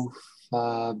フ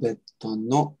ァベット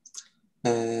の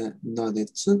羅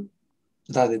列、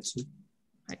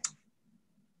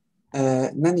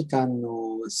何か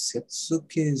の設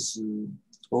計図、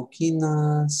大き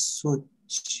な数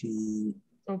値。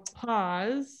So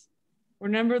pause.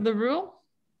 Remember the rule?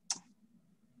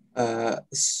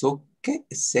 設計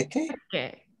ですね。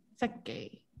設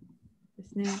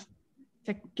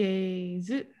計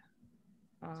図。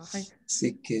はい。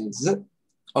設計図、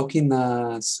大き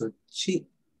な数値、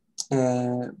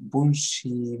分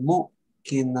子も大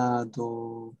きな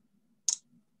ど、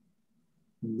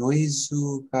ノイズ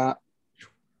が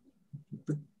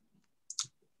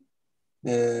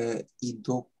ひ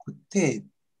どくて、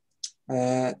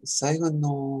最後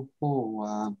の方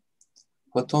は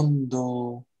ほとん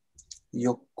ど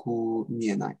よく見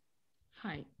えない。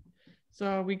はい。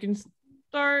So we can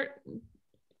start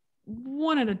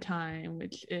one at a time,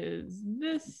 which is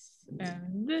this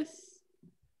and this.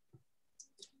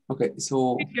 Okay,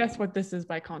 so Guess what this is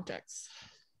by context.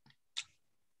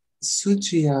 数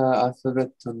字やアルファベ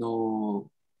ットの、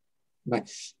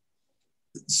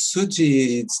数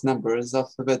字 it's numbers,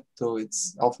 alphabet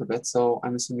it's alphabet, so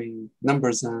I'm assuming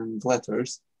numbers and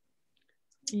letters.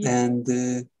 Yeah. And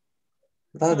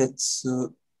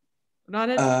raretsu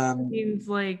means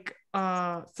like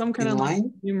some kind of like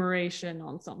numeration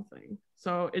on something.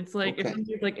 So it's like if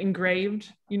something's like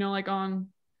engraved, you know, like on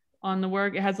the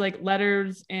work, it has like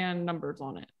letters and numbers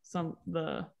on it.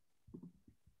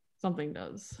 Something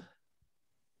does.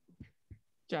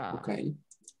 Ja. Okay.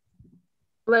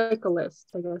 Like a list,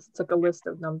 I guess. It's like a list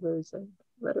of numbers and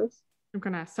letters. Some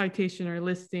kind of citation or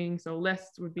listing. So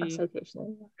list would be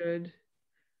citation. Good.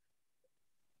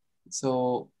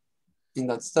 So in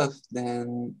that stuff,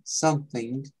 then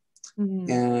something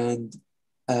and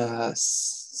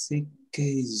seikeizu.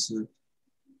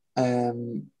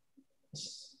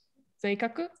 性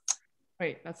格?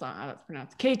 Wait, that's not how that's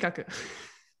pronounced. 計画.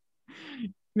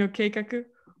 No, 計画?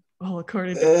 Well,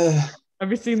 according to have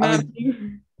you seen that?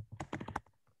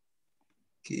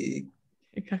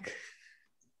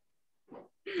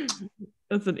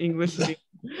 That's an English thing.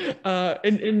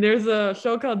 And there's a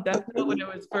show called Death Note. When it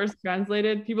was first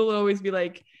translated, people would always be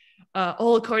like,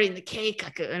 according to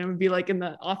keikaku, and it would be like in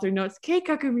the author notes,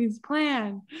 keikaku means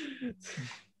plan.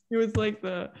 It was like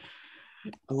the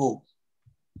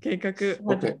keikaku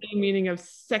has the same meaning of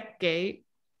sekkei.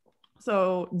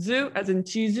 So zu as in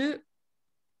chizu.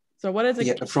 So what is it?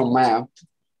 Yeah, from map.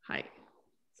 Hi.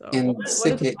 So and what is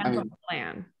sekkei, I mean,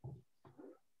 plan?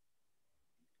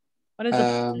 What is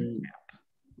a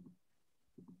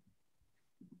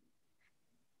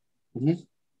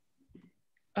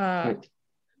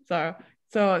So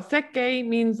sekkei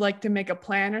means like to make a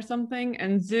plan or something,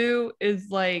 and zu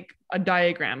is like a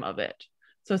diagram of it.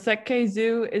 So sekkei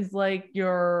zu is like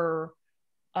your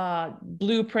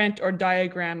blueprint or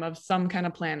diagram of some kind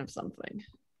of plan of something.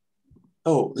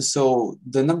 Oh, so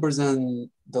the numbers and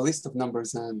the list of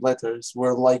numbers and letters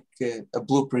were like a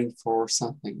blueprint for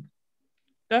something.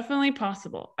 Definitely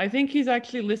possible. I think he's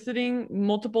actually listing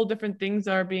multiple different things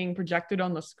that are being projected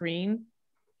on the screen.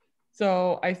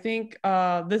 So I think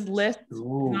this list is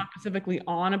not specifically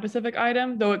on a specific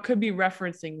item, though it could be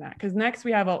referencing that. Because next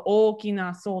we have a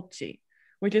okina sochi,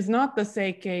 which is not the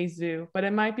seikeizu, but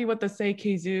it might be what the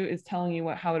seikeizu is telling you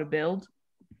how to build.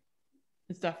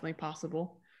 It's definitely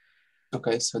possible.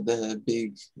 Okay, so the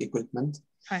big equipment.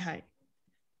 Hi.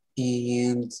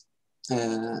 And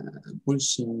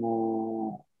bunshi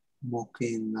mo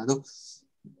moken nado.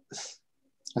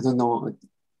 I don't know.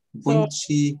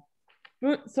 Bunshi.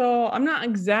 So I'm not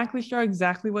exactly sure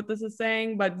what this is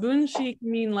saying, but bunshi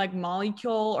can mean like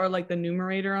molecule or like the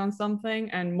numerator on something,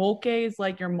 and moke is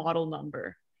like your model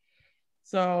number.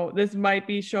 So this might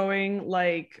be showing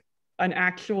like an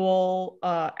actual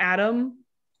atom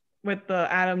with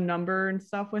the atom number and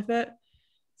stuff with it.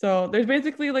 So there's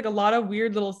basically like a lot of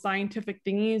weird little scientific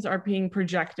thingies are being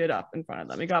projected up in front of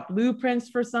them. We got blueprints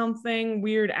for something,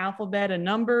 weird alphabet and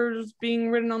numbers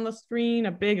being written on the screen,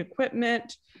 a big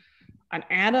equipment, an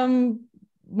atom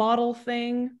model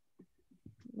thing.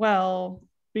 Well,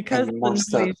 because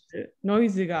the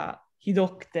noise got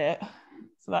hidokute.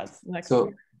 So that's next.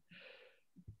 So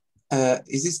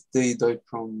is this the dot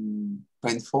from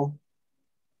painful?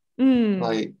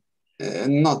 Like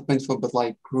not painful, but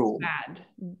like cruel. Bad.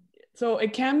 So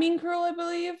it can mean cruel, I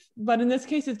believe, but in this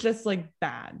case, it's just like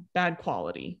bad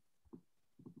quality.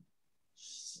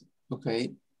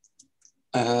 Okay.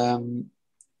 And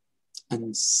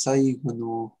saigo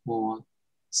no ho.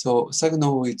 So saigo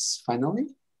no ho, it's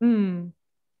finally?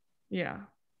 Yeah.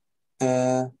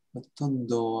 ほとん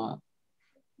ど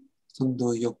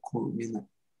よく見えない。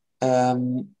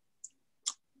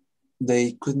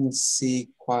They couldn't see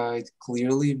quite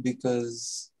clearly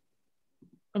because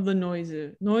of the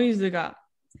noise. Noise got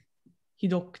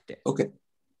hidokute. Okay.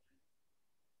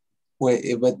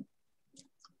 Wait, but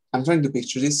I'm trying to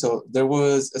picture this. So there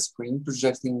was a screen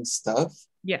projecting stuff.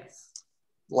 Yes.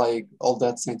 Like all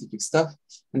that scientific stuff.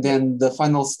 And then the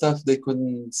final stuff, they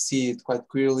couldn't see it quite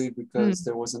clearly because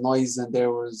there was a noise and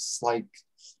there was like,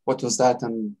 what was that?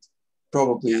 And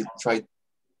probably tried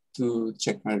to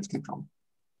check where it came from.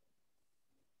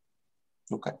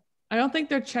 Okay. I don't think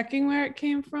they're checking where it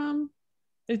came from.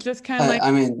 It's just kind of like...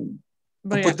 I mean,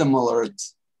 put them alert.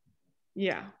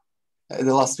 Yeah.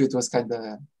 The last tweet was kind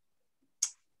of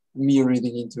me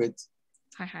reading into it.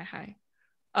 はいはいはい。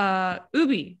ウ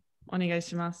ビ、お願い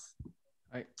します。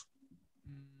はい。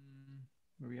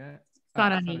Where we at? さ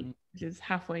らに、which is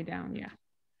halfway down, yeah.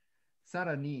 さ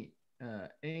らに、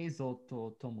映像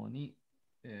とともに、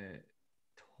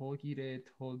途切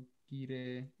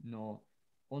れの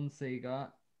音声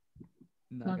が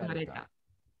流れた。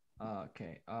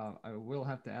Okay. I will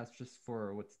have to ask just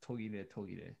for what's 途切れ。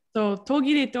So 途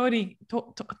切れ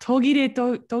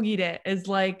is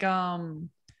like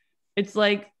it's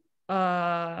like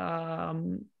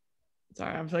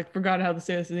sorry, I was like forgot how to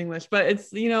say this in English, but it's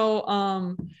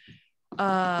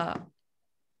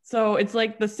so it's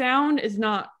like the sound is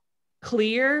not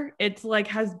clear. It's like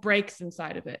has breaks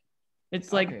inside of it.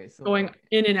 It's like going like,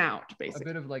 in and out, basically. A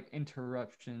bit of like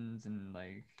interruptions and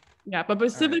like. Yeah, but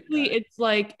specifically it's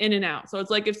like in and out. So it's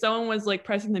like if someone was like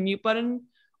pressing the mute button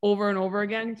over and over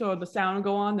again, so the sound would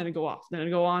go on, then it go off, then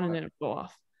it go on, and then it go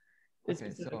off.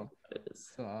 Okay, so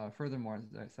furthermore,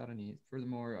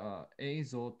 映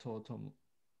像とと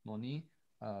もに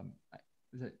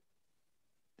is it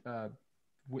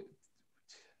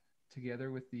together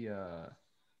with the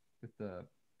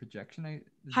projection?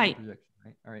 Hi. Projection,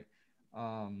 right? All right.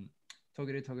 途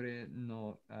切れ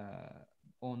の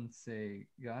音声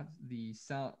が the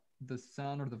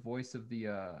sound or the voice of the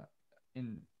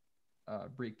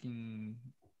breaking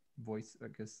voice, I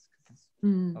guess,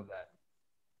 of that.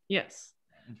 Yes.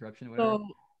 Interruption, whatever. So,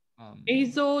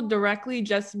 映像 directly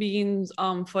just means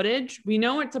footage. We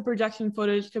know it's a projection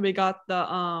footage because we got the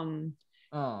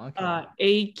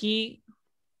Anki,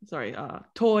 sorry,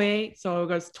 toei. So it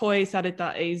goes toei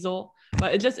sareta eizo,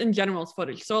 but it's just in general it's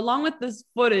footage. So along with this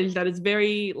footage that is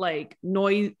very like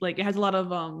noise, like it has a lot of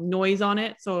noise on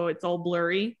it, so it's all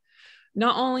blurry.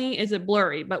 Not only is it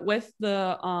blurry, but with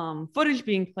the footage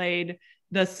being played,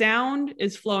 the sound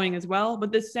is flowing as well.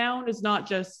 But the sound is not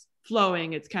just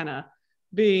flowing; it's kind of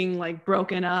being like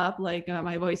broken up, like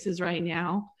my voice is right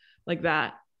now, like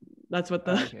that. That's what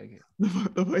the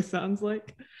the voice sounds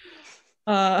like.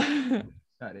 Got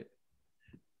it.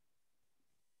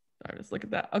 Sorry, let's look at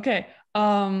that. Okay,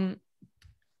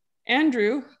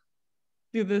 Andrew,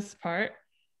 do this part.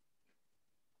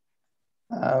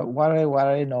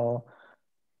 我の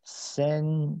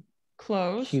sen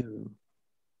Close. Q.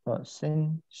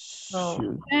 Sen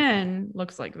So N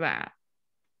looks like that.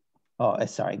 Oh,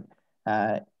 sorry.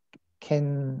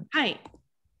 Ken. Hi.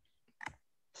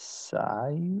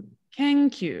 Sai.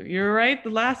 Kenkyu. You're right the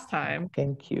last time.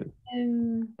 Kenkyu.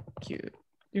 Kenkyu. Do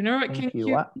you know what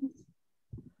Kenkyu what?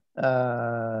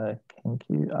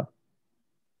 Kenkyu.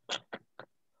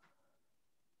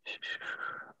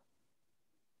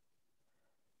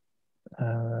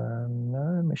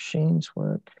 No, machines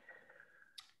work.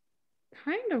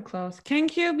 Kind of close.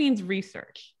 Kenkyu means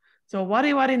research. So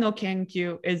wari no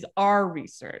kenkyu is our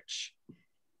research.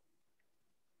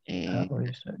 And,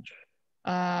 research.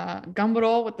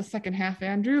 Gambaro with the second half,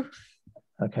 Andrew.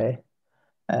 Okay.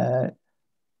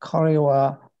 これ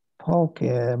はポ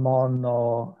ケモン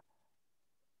の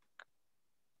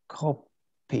コ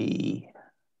ピ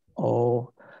ー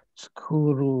を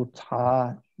作る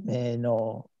ため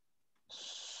の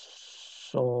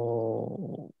装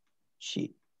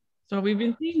置。So we've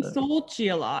been seeing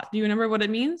sochi a lot. Do you remember what it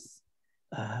means?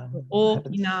 大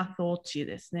きな装置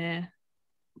ですね。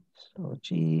装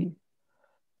置。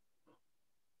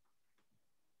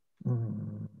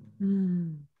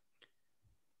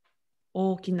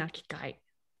大きな機械。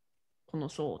この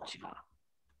装置は。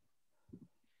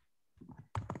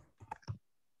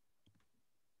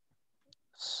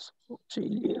装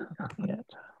置。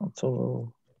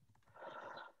So,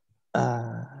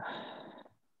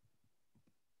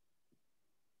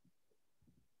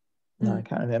 no, I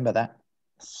can't remember that.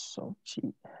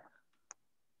 Sochi.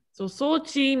 So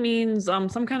sochi means some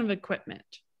kind of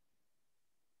equipment.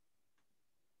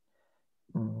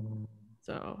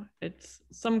 So it's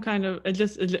some kind of,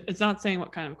 it's not saying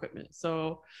what kind of equipment.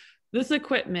 So this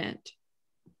equipment,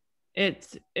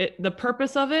 the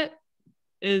purpose of it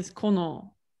is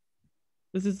kono.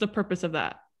 This is the purpose of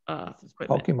that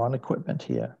equipment. Pokemon equipment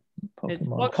here.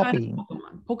 Pokemon copying.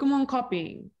 Pokemon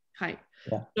copying. Hi.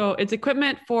 Yeah. So it's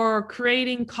equipment for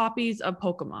creating copies of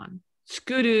Pokemon.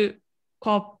 作る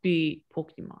copy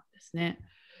Pokemon ですね。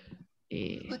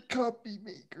The copy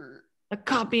maker. The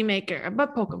copy maker of a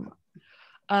Pokemon.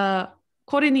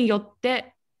 これによっ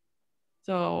て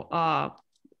so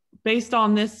based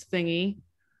on this thingy,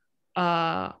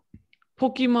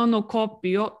 Pokemon のコ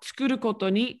ピーを作ること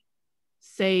に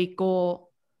成功.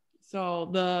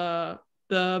 So the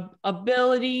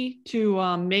ability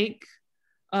to make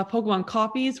Pokemon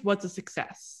copies was a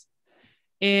success.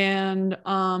 And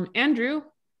Andrew,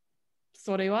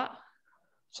 それは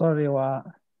それ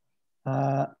は、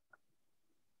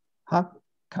博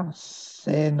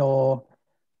士の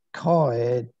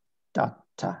声だっ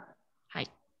た。はい。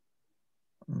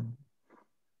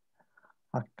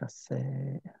博士、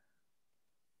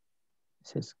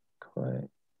声、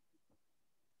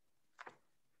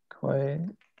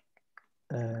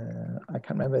I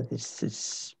can't remember if this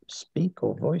is speak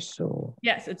or voice or...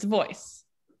 Yes, it's voice.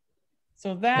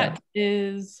 So that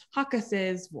is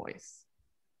Hakase's voice.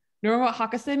 Remember what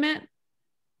Hakase meant?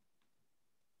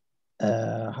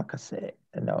 Hakase,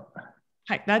 no.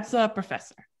 Hi, that's a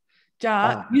professor. じ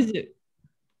ゃあ、ゆず、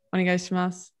お願いし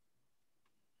ます。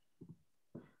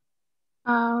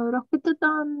ロケット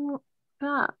弾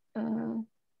が、神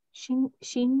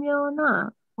妙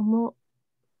なおも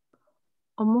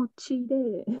ち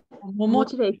で、おも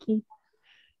ちで聞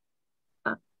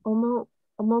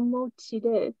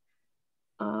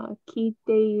い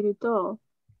ていると、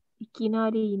いきな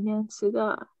り熱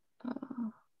が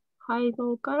背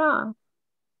後から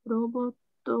ロボッ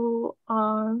ト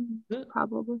ア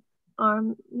ー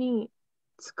ムに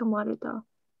掴まれた。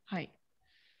はい。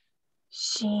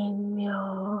神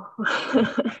妙。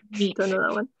Meek, Don't know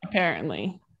that one.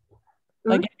 apparently.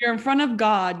 Like if you're in front of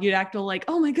God, you'd act like,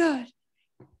 oh my God,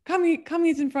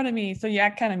 Kami's in front of me. So you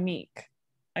act kind of meek,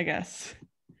 I guess.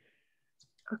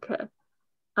 Okay.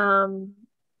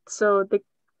 So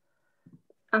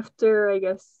after, I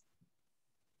guess,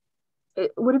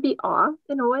 would it be awe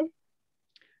in a way?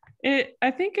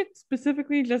 I think it's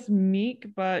specifically just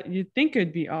meek, but you'd think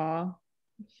it'd be awe.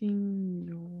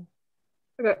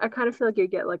 Okay, I kind of feel like you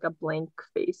get like a blank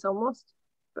face almost,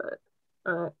 but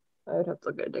I would have to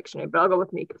look at a dictionary, but I'll go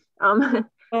with meek. The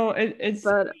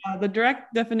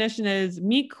direct definition is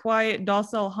meek, quiet,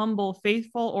 docile, humble,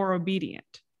 faithful, or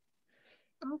obedient.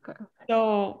 Okay.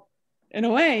 So in a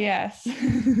way, yes.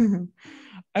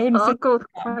 I'll go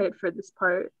with quiet for this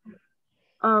part.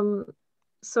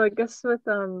 So I guess with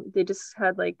they just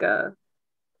had like a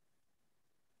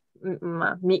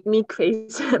meek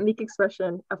face, meek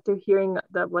expression after hearing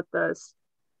what the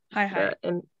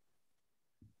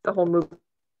whole movie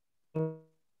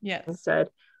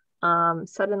said.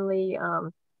 Suddenly,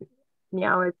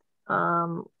 Meowth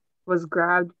was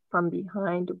grabbed from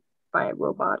behind by a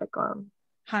robotic arm.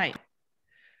 Hi.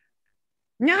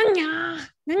 Nya nya,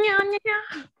 nya nya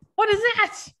nya. What is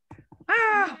that?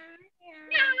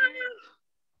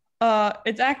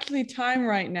 It's actually time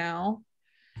right now.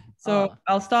 So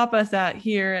I'll stop us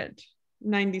here at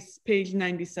page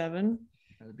 97.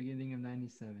 At the beginning of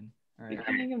 97. All right.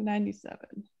 Beginning of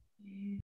 97.